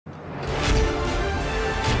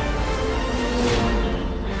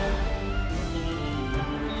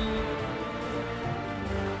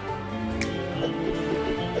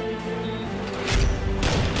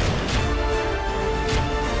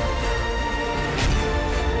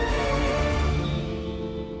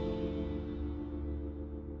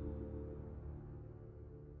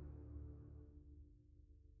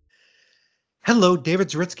Hello, David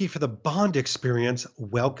Zaritsky for the Bond Experience.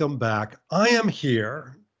 Welcome back. I am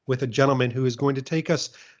here with a gentleman who is going to take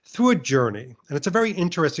us through a journey. And it's a very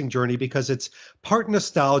interesting journey because it's part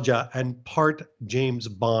nostalgia and part James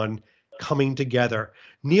Bond coming together.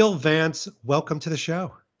 Neil Vance, welcome to the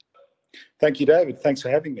show. Thank you, David. Thanks for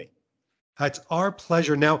having me. It's our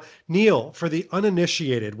pleasure. Now, Neil, for the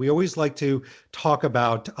uninitiated, we always like to talk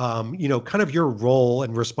about, kind of your role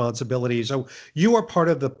and responsibilities. So you are part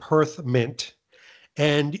of the Perth Mint.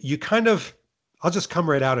 And you kind of, I'll just come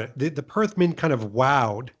right out at it. The Perth Mint kind of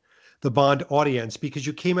wowed the Bond audience because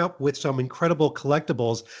you came out with some incredible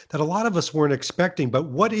collectibles that a lot of us weren't expecting. But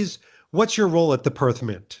what's your role at the Perth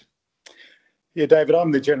Mint? Yeah, David,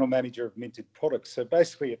 I'm the general manager of minted products. So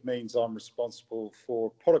basically, it means I'm responsible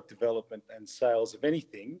for product development and sales of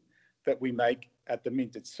anything that we make at the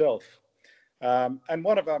mint itself. And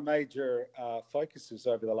one of our major focuses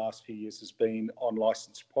over the last few years has been on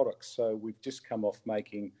licensed products. So we've just come off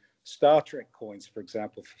making Star Trek coins, for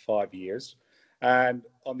example, for 5 years. And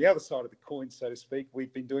on the other side of the coin, so to speak,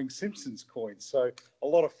 we've been doing Simpsons coins. So a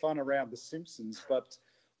lot of fun around the Simpsons, but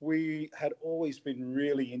we had always been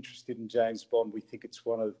really interested in James Bond. We think it's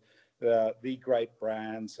one of the great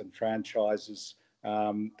brands and franchises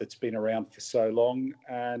that's been around for so long.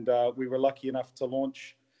 And we were lucky enough to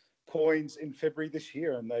launch coins in February this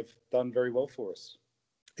year, and they've done very well for us.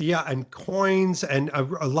 Yeah, and coins and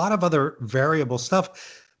a lot of other variable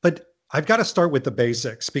stuff. But I've got to start with the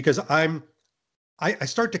basics because I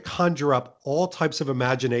start to conjure up all types of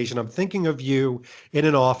imagination. I'm thinking of you in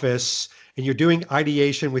an office and you're doing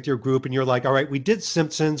ideation with your group and you're like, all right, we did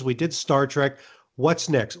Simpsons, we did Star Trek. What's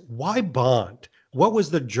next? Why Bond? What was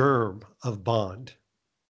the germ of Bond?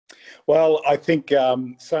 Well, I think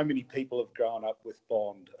so many people have grown up with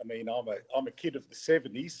Bond. I mean, I'm a kid of the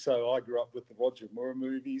 70s, so I grew up with the Roger Moore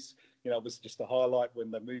movies. You know, it was just a highlight when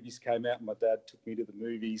the movies came out. My dad took me to the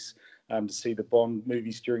movies to see the Bond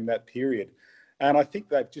movies during that period. And I think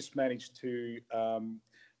they've just managed to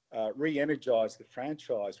re-energize the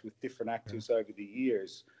franchise with different actors over the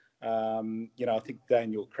years. I think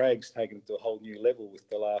Daniel Craig's taken it to a whole new level with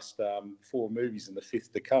the last 4 movies and the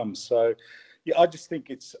 5th to come. So, yeah, I just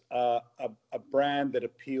think it's a brand that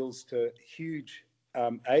appeals to huge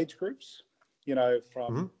age groups,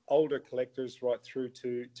 from older collectors right through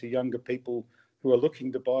to younger people who are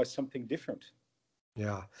looking to buy something different.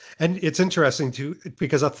 Yeah. And it's interesting too,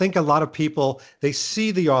 because I think a lot of people, they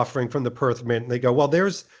see the offering from the Perth Mint and they go, well,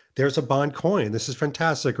 there's a Bond coin. This is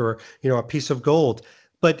fantastic. Or, a piece of gold.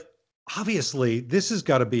 But obviously this has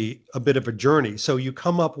got to be a bit of a journey. So you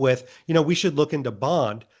come up with, we should look into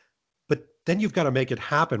Bond, but then you've got to make it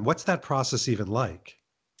happen. What's that process even like?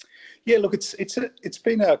 Yeah, look, it's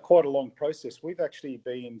been quite a long process. We've actually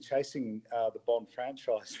been chasing the Bond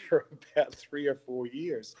franchise for about 3 or 4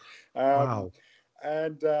 years. Wow.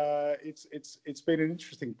 And it's been an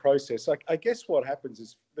interesting process. I guess what happens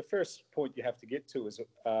is the first point you have to get to is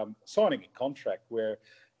signing a contract where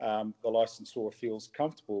the licensor feels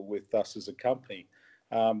comfortable with us as a company.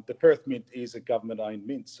 The Perth Mint is a government-owned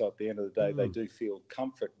mint, so at the end of the day, they do feel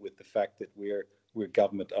comfort with the fact that we're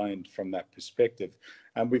government-owned from that perspective,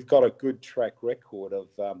 and we've got a good track record of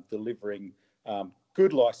delivering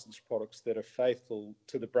good licensed products that are faithful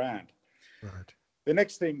to the brand. Right. The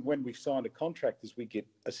next thing when we've signed a contract is we get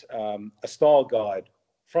a style guide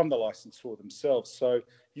from the licensor themselves. So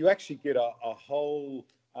you actually get a whole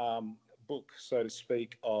book, so to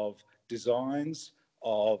speak, of designs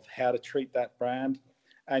of how to treat that brand.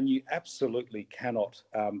 And you absolutely cannot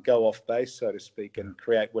go off base, so to speak, and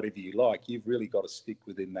create whatever you like. You've really got to stick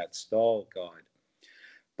within that style guide.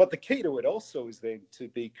 But the key to it also is then to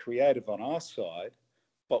be creative on our side,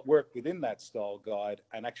 but work within that style guide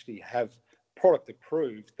and actually have product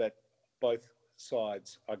approved that both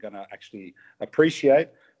sides are going to actually appreciate,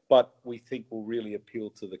 but we think will really appeal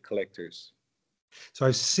to the collectors. So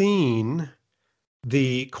I've seen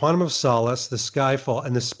the Quantum of Solace, the Skyfall,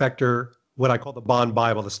 and the Spectre, what I call the Bond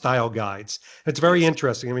Bible, the style guides. It's very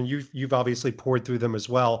interesting. I mean, you've obviously poured through them as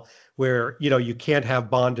well, where you can't have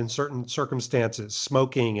Bond in certain circumstances,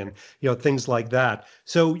 smoking and things like that.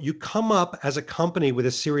 So you come up as a company with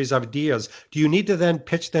a series of ideas. Do you need to then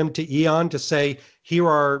pitch them to Eon to say, here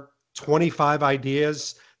are 25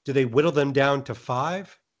 ideas? Do they whittle them down to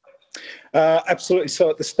 5? Absolutely. So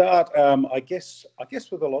at the start, I guess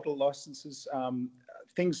with a lot of licenses,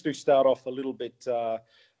 things do start off a little bit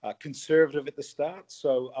conservative at the start.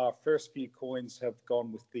 So our first few coins have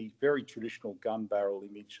gone with the very traditional gun barrel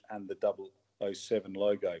image and the 007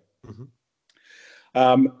 logo.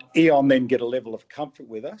 Eon then get a level of comfort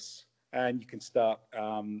with us and you can start,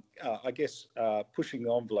 pushing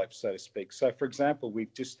the envelope, so to speak. So, for example,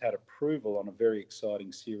 we've just had approval on a very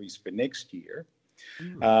exciting series for next year,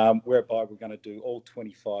 whereby we're going to do all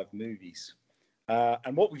 25 movies.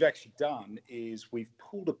 And what we've actually done is we've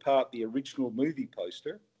pulled apart the original movie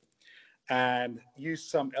poster and used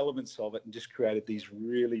some elements of it and just created these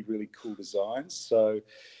really, really cool designs. So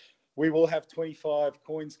we will have 25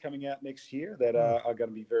 coins coming out next year that are going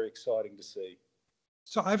to be very exciting to see.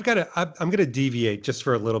 So I'm going to deviate just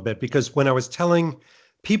for a little bit, because when I was telling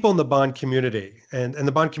people in the bond community, and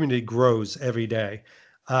the bond community grows every day,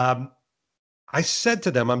 um, I said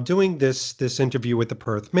to them, I'm doing this interview with the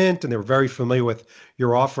Perth Mint, and they were very familiar with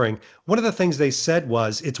your offering. One of the things they said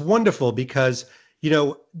was, it's wonderful because,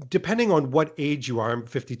 depending on what age you are, I'm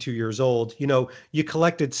 52 years old, you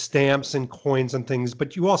collected stamps and coins and things,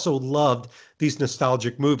 but you also loved these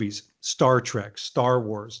nostalgic movies, Star Trek, Star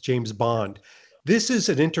Wars, James Bond. This is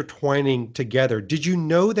an intertwining together. Did you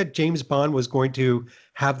know that James Bond was going to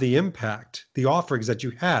have the impact, the offerings that you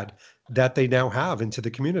had, that they now have into the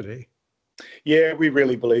community? Yeah, we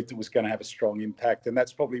really believed it was going to have a strong impact, and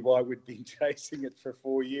that's probably why we've been chasing it for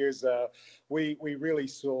 4 years. We really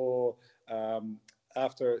saw,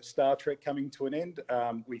 after Star Trek coming to an end,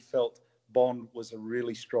 we felt Bond was a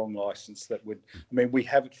really strong license that would, we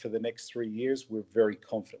have it for the next 3 years. We're very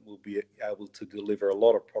confident we'll be able to deliver a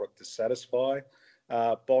lot of product to satisfy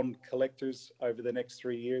Bond collectors over the next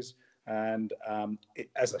 3 years. And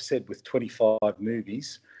as I said, with 25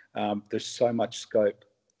 movies, there's so much scope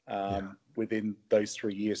within those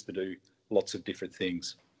 3 years to do lots of different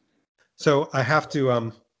things. So I have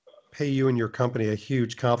to pay you and your company a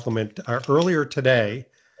huge compliment. Earlier today,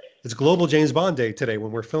 it's Global James Bond Day today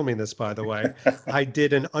when we're filming this, by the way. I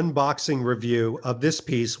did an unboxing review of this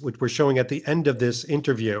piece, which we're showing at the end of this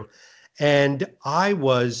interview. And I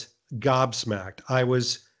was gobsmacked. I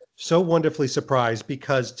was so wonderfully surprised,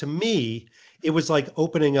 because to me, it was like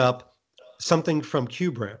opening up something from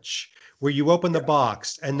Q-Branch, where you open the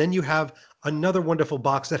box and then you have another wonderful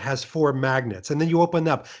box that has 4 magnets, and then you open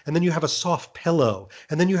up and then you have a soft pillow,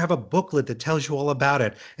 and then you have a booklet that tells you all about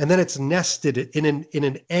it, and then it's nested in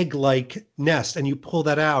an egg-like nest, and you pull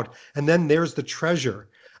that out, and then there's the treasure.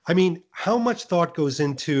 I mean, how much thought goes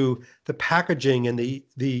into the packaging and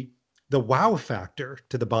the wow factor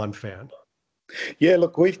to the Bond fan? Yeah,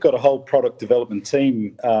 look, we've got a whole product development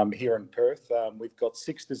team here in Perth. We've got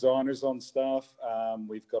 6 designers on staff.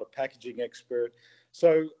 We've got a packaging expert.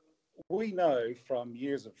 So we know from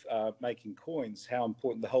years of making coins how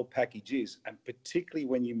important the whole package is, and particularly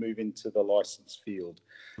when you move into the license field.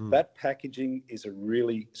 That packaging is a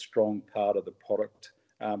really strong part of the product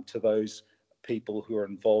to those people who are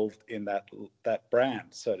involved in that brand,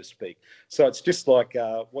 so to speak. So it's just like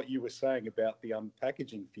what you were saying about the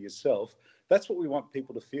unpackaging for yourself. That's what we want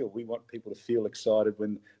people to feel. We want people to feel excited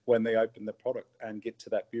when they open the product and get to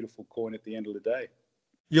that beautiful coin at the end of the day.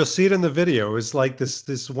 You'll see it in the video. It was like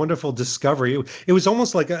this wonderful discovery. It was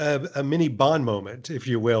almost like a mini Bond moment, if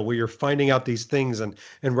you will, where you're finding out these things, and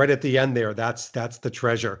right at the end there, that's the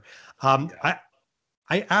treasure.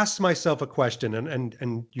 I asked myself a question,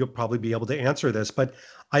 and you'll probably be able to answer this, but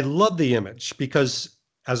I love the image, because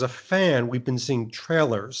as a fan, we've been seeing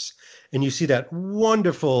trailers, and you see that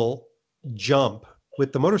wonderful jump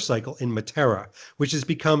with the motorcycle in Matera, which has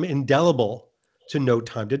become indelible to No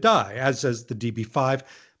Time to Die, as the DB5.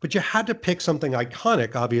 But you had to pick something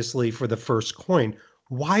iconic, obviously, for the first coin.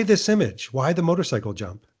 Why this image? Why the motorcycle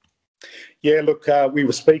jump? Yeah, look, we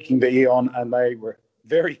were speaking to Eon, and they were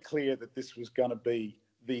very clear that this was going to be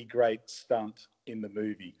the great stunt in the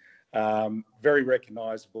movie. Very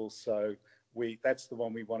recognizable. So that's the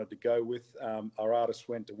one we wanted to go with. Our artists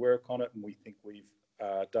went to work on it, and we think we've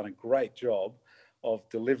done a great job of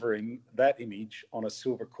delivering that image on a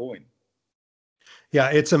silver coin. Yeah,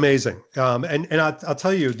 it's amazing. And I'll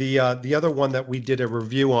tell you, the other one that we did a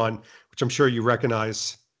review on, which I'm sure you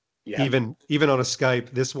recognize, even on a Skype,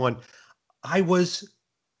 this one, I was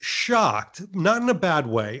shocked, not in a bad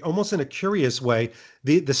way, almost in a curious way,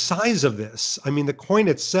 the size of this. I mean, the coin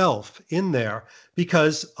itself in there,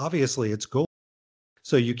 because obviously it's gold,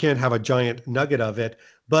 so you can't have a giant nugget of it.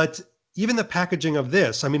 But even the packaging of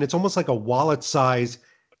this, I mean, it's almost like a wallet size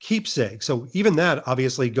keepsake. So even that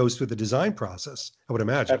obviously goes through the design process, I would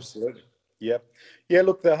imagine. Absolutely. Yep. Yeah,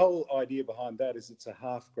 look, the whole idea behind that is it's a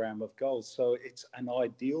 0.5 gram of gold. So it's an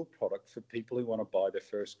ideal product for people who want to buy their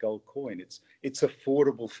first gold coin. It's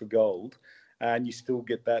affordable for gold, and you still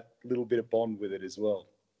get that little bit of Bond with it as well.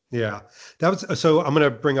 Yeah, so I'm going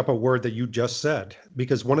to bring up a word that you just said,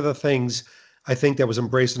 because one of the things I think that was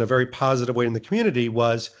embraced in a very positive way in the community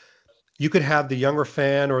was, you could have the younger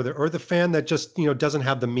fan or the fan that just, doesn't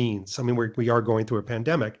have the means. I mean, we are going through a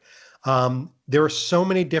pandemic. There are so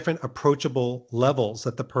many different approachable levels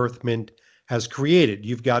that the Perth Mint has created.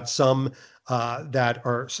 You've got some that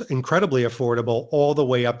are incredibly affordable, all the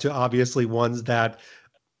way up to obviously ones that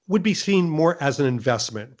would be seen more as an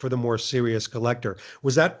investment for the more serious collector.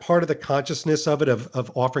 Was that part of the consciousness of it,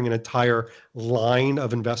 of offering an entire line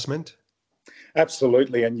of investment?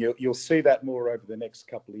 Absolutely, and you'll see that more over the next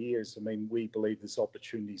couple of years. I mean, we believe there's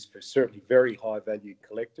opportunities for certainly very high value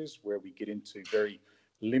collectors where we get into very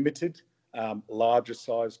limited, larger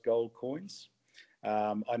size gold coins.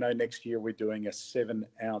 I know next year we're doing a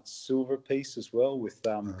 7-ounce silver piece as well with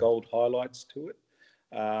gold highlights to it.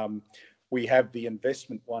 We have the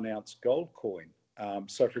investment 1-ounce gold coin.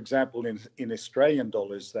 So, for example, in Australian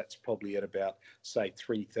dollars, that's probably at about, say,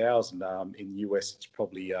 3,000. In US, it's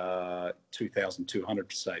probably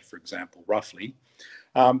 2,200, say, for example, roughly.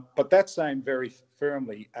 But that's aimed very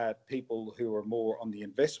firmly at people who are more on the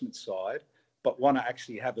investment side, but want to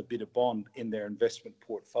actually have a bit of bond in their investment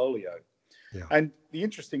portfolio. Yeah. And the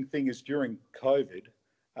interesting thing is during COVID,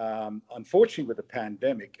 unfortunately with the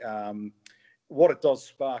pandemic, what it does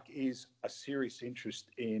spark is a serious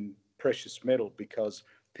interest in precious metal because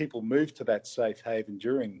people moved to that safe haven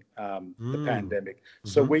during the pandemic.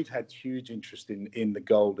 So we've had huge interest in the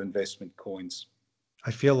gold investment coins.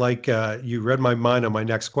 I feel like you read my mind on my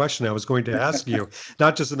next question. I was going to ask you,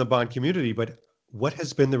 not just in the bond community, but what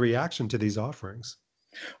has been the reaction to these offerings?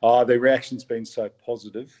 The reaction's been so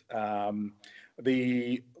positive.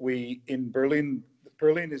 We in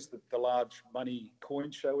Berlin is the large money coin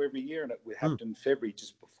show every year, and it happened in February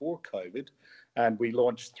just before COVID, and we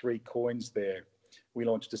launched 3 coins there. We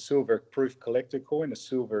launched a silver proof collector coin, a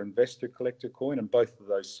silver investor collector coin, and both of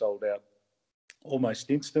those sold out almost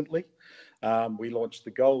instantly. We launched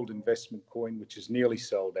the gold investment coin, which is nearly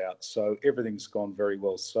sold out. So everything's gone very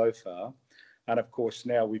well so far. And of course,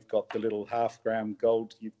 now we've got the little half-gram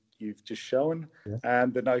gold you've just shown,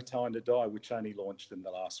 and the No Time to Die, which only launched in the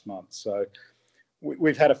last month. So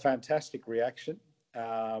we've had a fantastic reaction.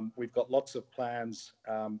 We've got lots of plans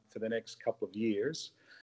for the next couple of years.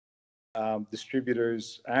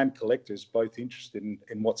 Distributors and collectors both interested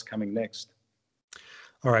in what's coming next.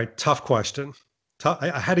 All right, tough question.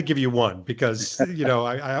 I had to give you one because,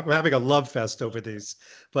 I'm having a love fest over these.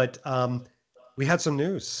 But we had some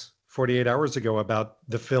news 48 hours ago about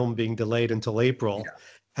the film being delayed until April. Yeah.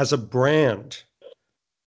 As a brand,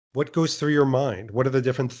 what goes through your mind? What are the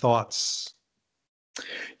different thoughts?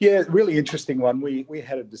 Yeah, really interesting one. We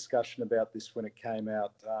had a discussion about this when it came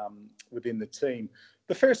out within the team.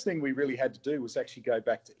 The first thing we really had to do was actually go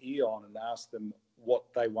back to Eon and ask them what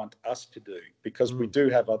they want us to do, because we do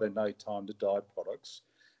have other No Time to Die products.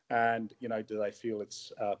 And, do they feel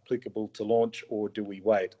it's applicable to launch, or do we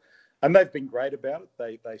wait? And they've been great about it.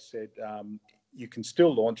 They said you can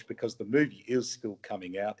still launch because the movie is still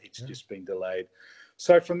coming out. It's just been delayed.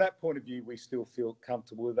 So from that point of view, we still feel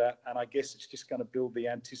comfortable with that. And I guess it's just going to build the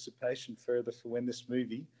anticipation further for when this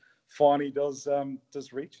movie finally does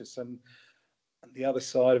reach us. And the other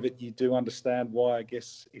side of it, you do understand why I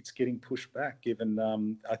guess it's getting pushed back, given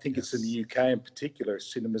I think it's in the UK in particular,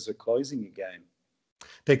 cinemas are closing again.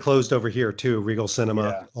 They closed over here too, Regal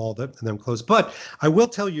Cinema, all of them closed. But I will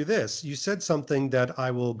tell you this, you said something that I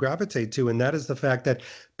will gravitate to, and that is the fact that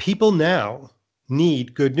people now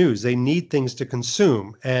need good news. They need things to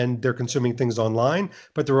consume, and they're consuming things online,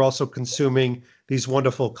 but they're also consuming these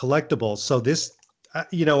wonderful collectibles. So this,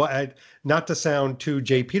 not to sound too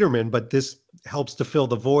Jay Peterman, but this helps to fill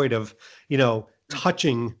the void of,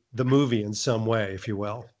 touching the movie in some way, if you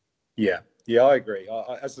will. Yeah, I agree.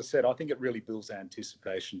 As I said, I think it really builds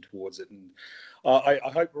anticipation towards it. And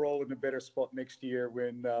I hope we're all in a better spot next year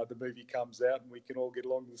when the movie comes out and we can all get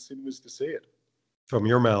along to the cinemas to see it. From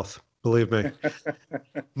your mouth, believe me.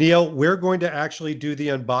 Neil, we're going to actually do the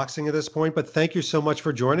unboxing at this point, but thank you so much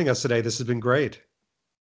for joining us today. This has been great.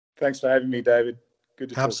 Thanks for having me, David. Good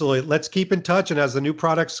to Absolutely. Let's keep in touch. And as the new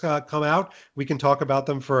products come out, we can talk about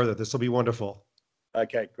them further. This will be wonderful.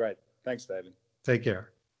 Okay, great. Thanks, David. Take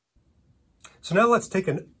care. So now let's take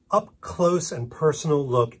an up close and personal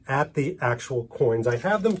look at the actual coins. I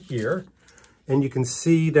have them here, and you can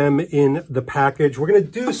see them in the package. We're going to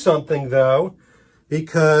do something, though,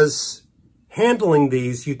 because handling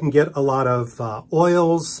these, you can get a lot of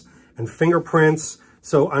oils and fingerprints.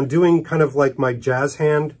 So I'm doing kind of like my jazz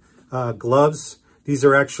hand gloves. These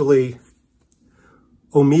are actually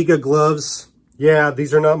Omega gloves. Yeah,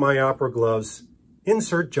 these are not my opera gloves.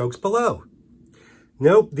 Insert jokes below.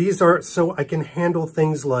 Nope, these are so I can handle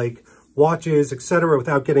things like watches, etc.,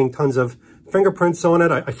 without getting tons of fingerprints on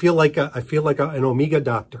it. I feel like an Omega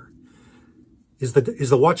doctor. Is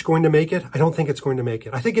the watch going to make it? I don't think it's going to make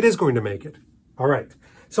it. I think it is going to make it. All right.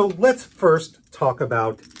 So let's first talk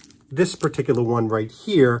about this particular one right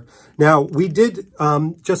here. Now, we did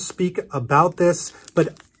just speak about this,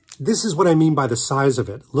 but this is what I mean by the size of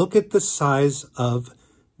it. Look at the size of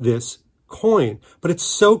this coin. But it's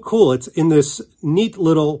so cool. It's in this neat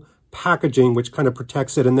little packaging, which kind of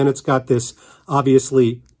protects it. And then it's got this,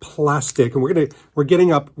 obviously, plastic. And we're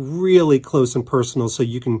getting up really close and personal so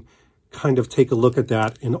you can kind of take a look at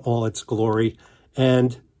that in all its glory.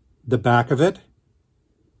 And the back of it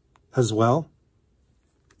as well.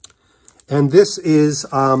 And this is,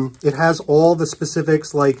 it has all the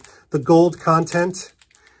specifics like the gold content,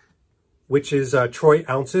 which is troy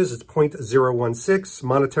ounces. It's 0.016.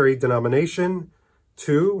 Monetary denomination,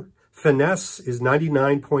 2. Finesse is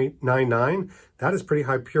 99.99. That is pretty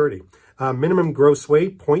high purity. Minimum gross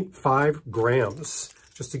weight, 0.5 grams,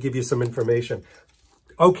 just to give you some information.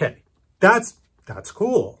 Okay, that's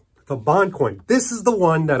cool. The bond coin. This is the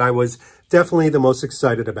one that I was definitely the most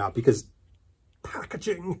excited about because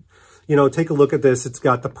packaging, you know, take a look at this. It's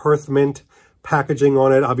got the Perth Mint packaging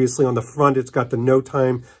on it. Obviously on the front, it's got the no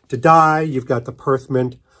time to die. You've got the Perth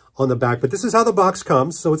Mint on the back, but this is how the box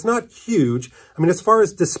comes. So it's not huge. I mean, as far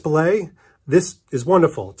as display, this is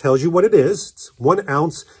wonderful. It tells you what it is. It's 1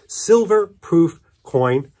 ounce silver proof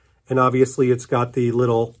coin. And obviously it's got the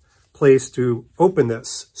little place to open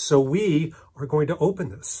this. So we are going to open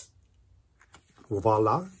this.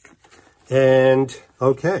 Voila. And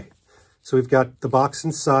okay, so we've got the box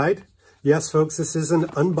inside. Yes, folks, this is an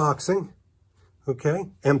unboxing.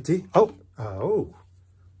 Okay, empty. Oh,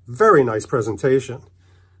 very nice presentation.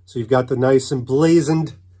 So you've got the nice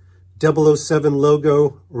emblazoned 007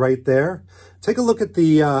 logo right there. Take a look at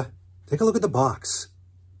the box.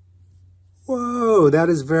 Whoa, that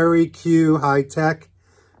is very cute, high tech.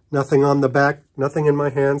 Nothing on the back, nothing in my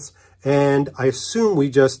hands. And I assume we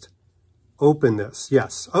just open this.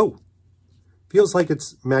 Yes. Oh, feels like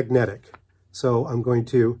it's magnetic. So I'm going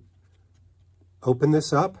to open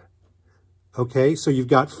this up. Okay, so you've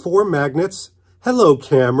got 4 magnets. Hello,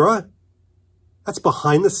 camera. That's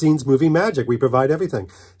behind the scenes movie magic. We provide everything.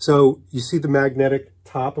 So you see the magnetic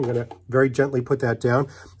top. I'm going to very gently put that down.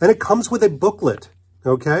 And it comes with a booklet.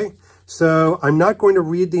 Okay, so I'm not going to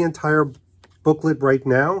read the entire booklet right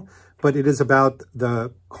now, but it is about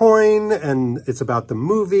the coin and it's about the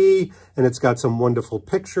movie and it's got some wonderful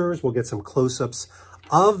pictures. We'll get some close-ups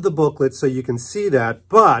of the booklet so you can see that.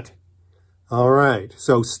 But, all right,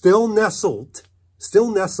 so still nestled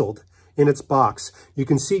in its box. You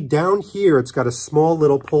can see down here, it's got a small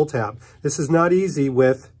little pull tab. This is not easy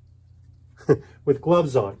with, with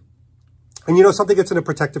gloves on. And you know something, it's in a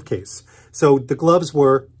protective case. So the gloves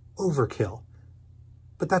were overkill,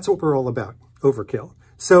 but that's what we're all about, overkill.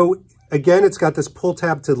 So again, it's got this pull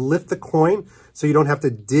tab to lift the coin so you don't have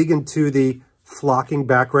to dig into the flocking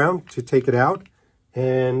background to take it out.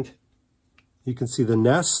 And you can see the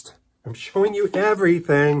nest. I'm showing you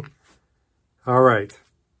everything. All right.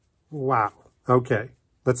 Wow. Okay.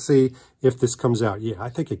 Let's see if this comes out. Yeah, I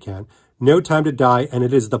think it can. No time to die, and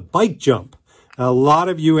it is the bike jump. Now, a lot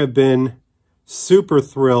of you have been super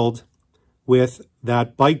thrilled with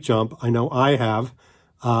that bike jump. I know I have.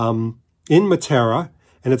 In Matera,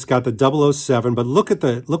 and it's got the 007, but look at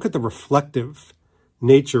the reflective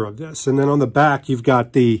nature of this. And then on the back, you've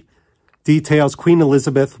got the details. Queen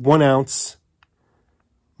Elizabeth, 1 ounce,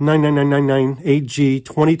 99999 AG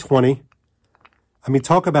 2020. I mean,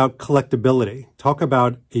 talk about collectability. Talk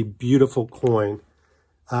about a beautiful coin.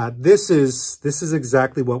 This is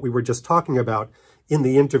exactly what we were just talking about in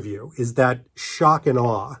the interview, is that shock and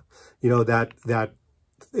awe, you know, that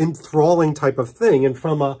enthralling type of thing. And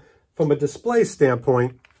from a display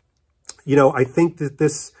standpoint, you know, I think that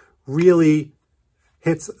this really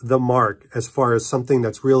hits the mark as far as something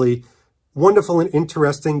that's really wonderful and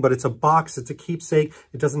interesting, but it's a box, it's a keepsake,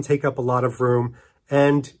 it doesn't take up a lot of room,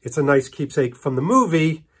 and it's a nice keepsake from the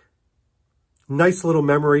movie. Nice little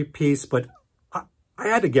memory piece, but I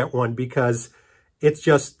had to get one because it's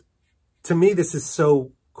just, to me, this is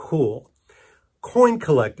so cool. Coin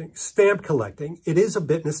collecting, stamp collecting, it is a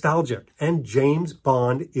bit nostalgic, and James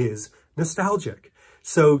Bond is nostalgic.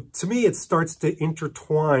 So to me, it starts to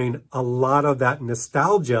intertwine a lot of that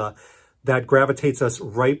nostalgia that gravitates us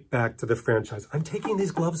right back to the franchise. I'm taking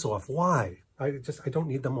these gloves off. Why? I don't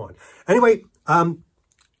need them on. Anyway, I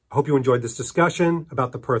hope you enjoyed this discussion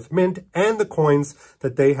about the Perth Mint and the coins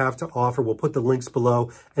that they have to offer. We'll put the links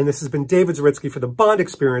below. And this has been David Zaritsky for the Bond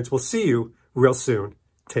Experience. We'll see you real soon.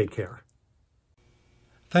 Take care.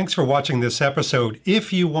 Thanks for watching this episode.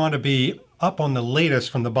 If you want to be up on the latest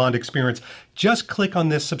from the bond experience, just click on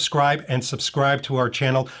this subscribe and subscribe to our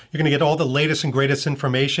channel. You're going to get all the latest and greatest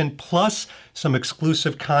information, plus some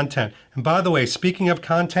exclusive content. And by the way, speaking of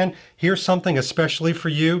content, here's something especially for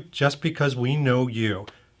you, just because we know you.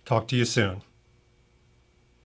 Talk to you soon.